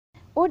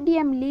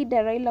ODM leader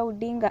Raila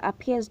Odinga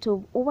appears to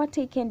have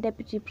overtaken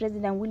Deputy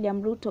President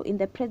William Ruto in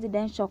the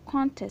presidential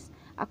contest,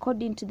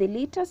 according to the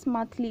latest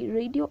monthly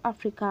Radio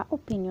Africa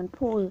opinion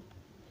poll.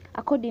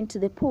 According to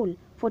the poll,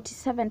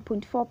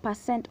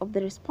 47.4% of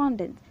the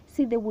respondents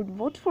say they would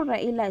vote for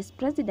Raila as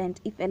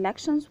president if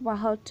elections were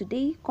held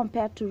today,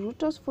 compared to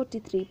Ruto's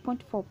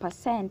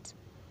 43.4%.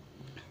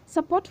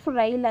 Support for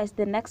Raila as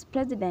the next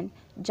president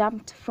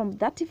jumped from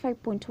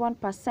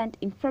 35.1%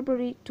 in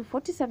February to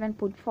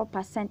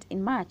 47.4%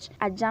 in March,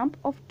 a jump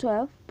of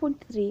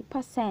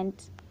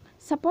 12.3%.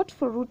 Support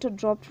for Ruto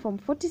dropped from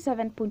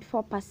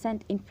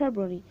 47.4% in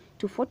February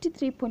to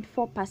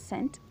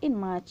 43.4% in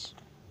March.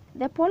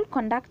 The poll,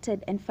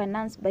 conducted and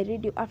financed by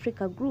Radio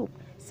Africa Group,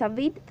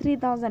 surveyed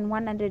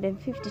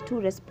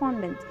 3,152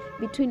 respondents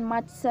between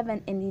March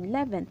 7 and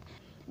 11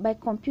 by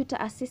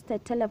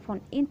computer-assisted telephone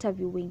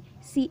interviewing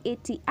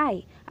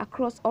 (CATI)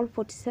 across all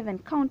 47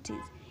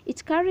 counties.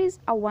 It carries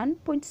a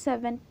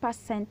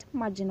 1.7%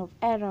 margin of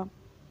error.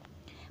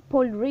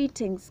 Poll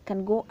ratings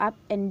can go up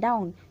and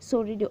down,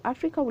 so Radio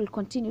Africa will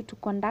continue to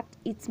conduct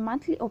its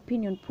monthly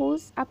opinion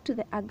polls up to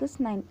the August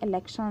 9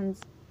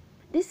 elections.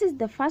 This is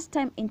the first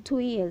time in 2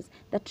 years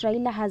that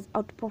Raila has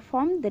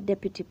outperformed the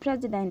deputy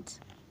president.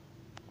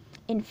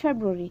 In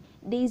February,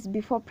 days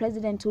before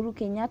President Uhuru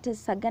Kenyatta's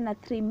Sagana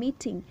 3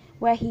 meeting,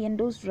 where he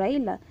endorsed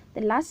Raila,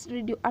 the last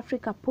Radio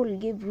Africa poll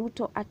gave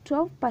Ruto a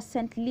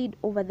 12% lead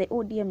over the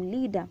ODM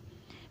leader.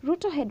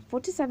 Ruto had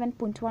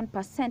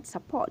 47.1%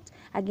 support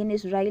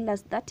against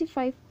Raila's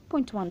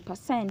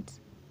 35.1%.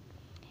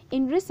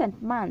 In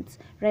recent months,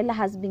 Raila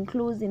has been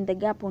closing the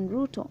gap on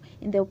Ruto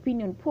in the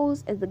opinion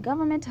polls as the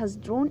government has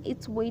drawn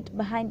its weight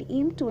behind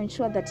him to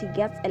ensure that he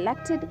gets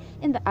elected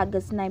in the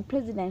August 9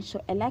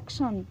 presidential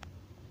election.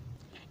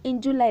 In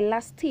July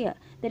last year,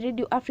 the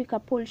Radio Africa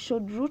poll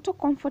showed Ruto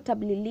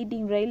comfortably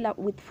leading Raila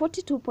with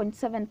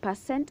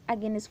 42.7%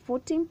 against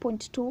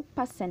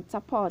 14.2%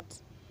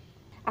 support.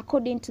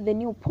 According to the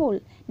new poll,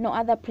 no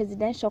other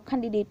presidential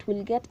candidate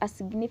will get a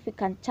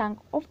significant chunk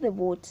of the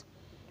vote.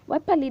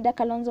 Wiper leader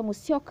Kalonzo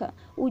Musyoka,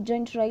 who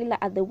joined Raila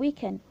at the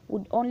weekend,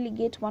 would only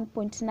get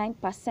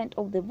 1.9%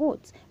 of the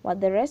votes, while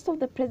the rest of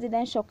the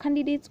presidential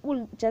candidates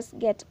will just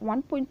get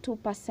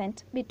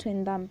 1.2%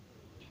 between them.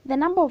 The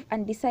number of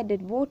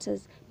undecided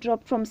voters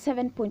dropped from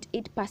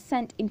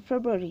 7.8% in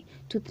February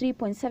to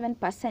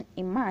 3.7%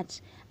 in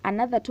March.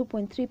 Another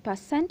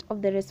 2.3%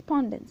 of the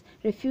respondents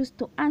refused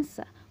to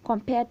answer,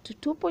 compared to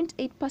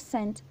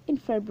 2.8% in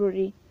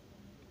February.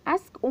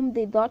 Ask whom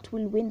they thought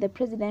will win the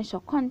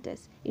presidential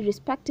contest,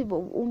 irrespective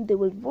of whom they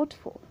will vote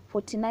for.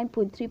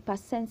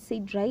 49.3%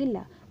 said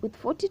Raila, with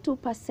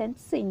 42%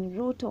 saying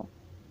Ruto.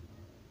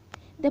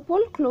 The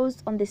poll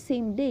closed on the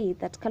same day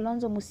that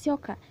Kalonzo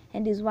Musyoka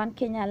and his One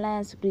Kenya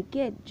Alliance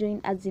brigade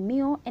joined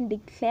Azimio and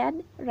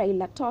declared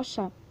Raila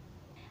Tosha.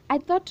 I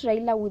thought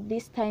Raila would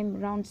this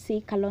time round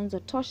say Kalonzo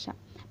Tosha,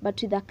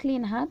 but with a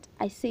clean heart,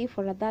 I say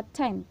for that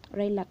time,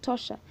 Raila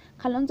Tosha,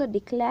 Kalonzo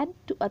declared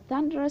to a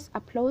thunderous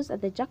applause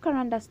at the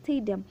Jacaranda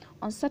Stadium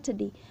on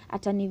Saturday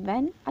at an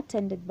event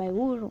attended by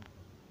Uhuru.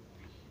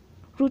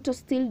 Ruto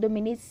still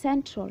dominates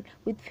Central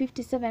with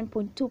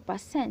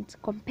 57.2%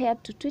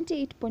 compared to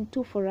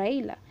 28.2% for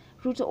Raila.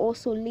 Ruto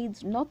also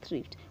leads North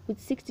Rift with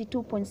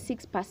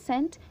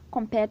 62.6%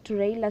 compared to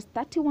Raila's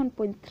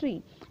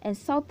 31.3%, and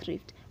South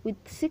Rift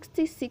with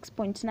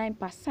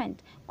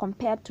 66.9%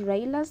 compared to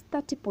Raila's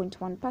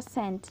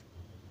 30.1%.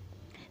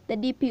 The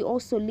DP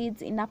also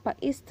leads in Upper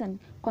Eastern,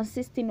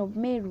 consisting of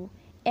Meru,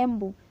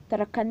 Embu,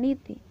 Tharaka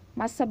Nithi,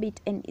 Marsabit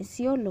and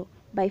Isiolo,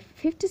 by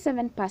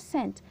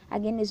 57%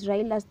 against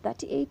Raila's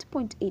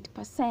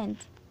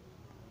 38.8%.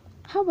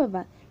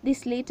 However,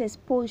 this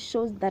latest poll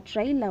shows that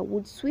Raila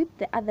would sweep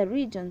the other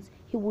regions.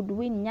 He would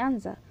win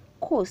Nyanza,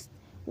 Coast,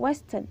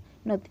 Western,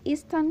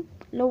 Northeastern,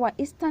 Lower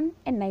Eastern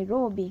and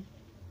Nairobi.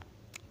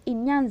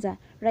 In Nyanza,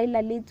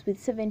 Raila leads with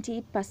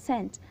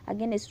 78%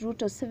 against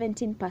Ruto's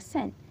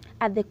 17%.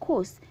 At the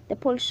coast, the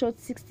poll showed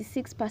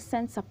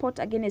 66% support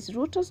against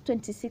Ruto's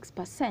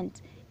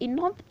 26%. In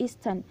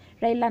Northeastern,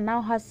 Raila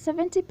now has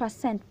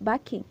 70%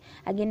 backing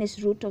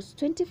against Ruto's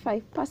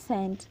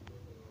 25%.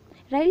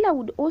 Raila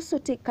would also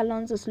take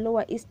Kalonzo's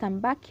Lower Eastern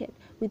bucket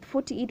with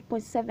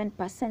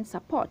 48.7%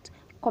 support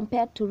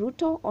compared to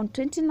Ruto on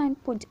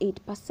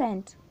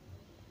 29.8%.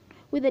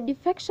 With the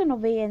defection of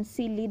ANC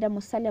leader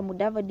Musalia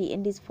Mudavadi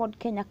and his Ford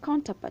Kenya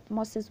counterpart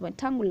Moses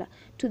Wetangula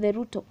to the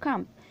Ruto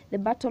camp, the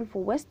battle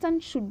for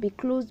Western should be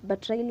close,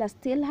 but Raila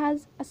still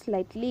has a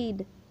slight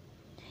lead.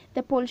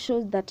 The poll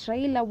shows that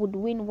Raila would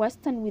win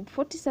Western with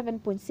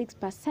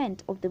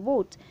 47.6% of the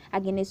vote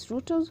against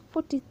Ruto's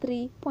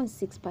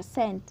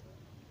 43.6%.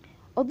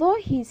 Although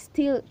he is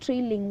still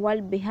trailing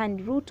well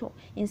behind Ruto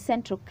in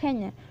central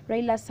Kenya,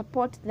 Raila's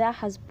support there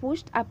has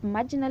pushed up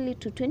marginally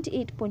to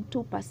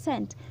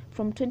 28.2%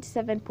 from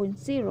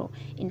 27.0%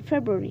 in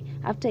February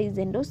after his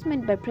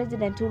endorsement by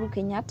President Uhuru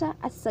Kenyatta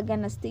at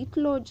Sagana State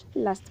Lodge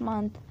last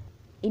month.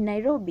 In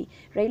Nairobi,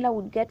 Raila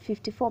would get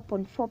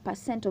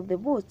 54.4% of the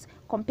votes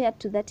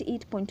compared to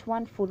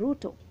 38.1% for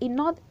Ruto. In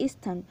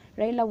Northeastern,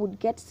 Raila would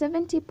get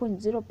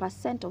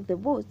 70.0% of the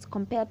votes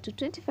compared to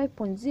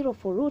 25.0%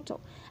 for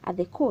Ruto. At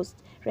the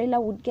coast, Raila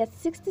would get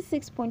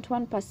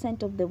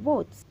 66.1% of the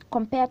votes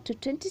compared to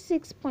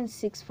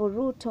 26.6% for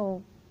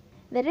Ruto.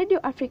 The Radio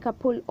Africa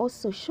poll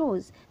also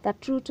shows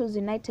that Ruto's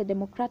United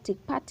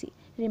Democratic Party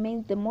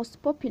remains the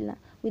most popular,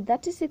 with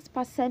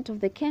 36% of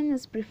the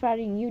Kenyans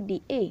preferring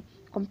UDA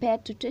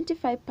compared to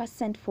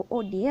 25% for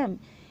ODM.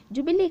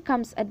 Jubilee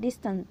comes a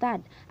distant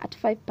third at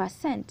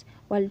 5%,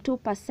 while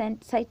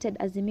 2% cited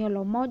Azimio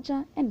la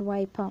Umoja and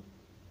Wiper.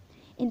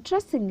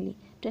 Interestingly,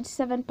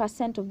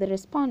 27% of the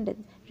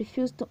respondents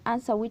refused to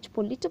answer which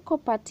political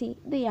party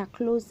they are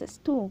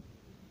closest to.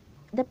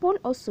 The poll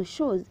also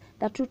shows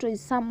that Ruto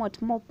is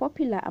somewhat more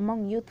popular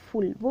among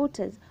youthful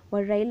voters,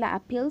 while Raila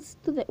appeals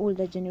to the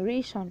older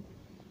generation.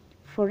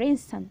 For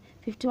instance,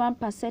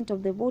 51%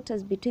 of the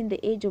voters between the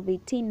age of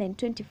 18 and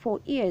 24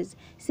 years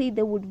say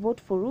they would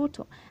vote for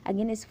Ruto,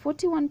 against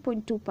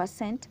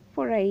 41.2%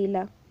 for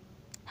Raila.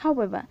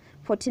 However,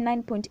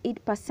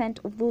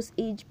 49.8% of those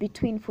aged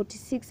between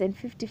 46 and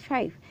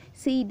 55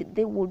 said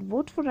they would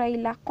vote for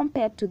Raila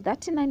compared to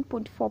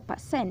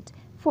 39.4%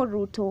 for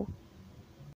Ruto.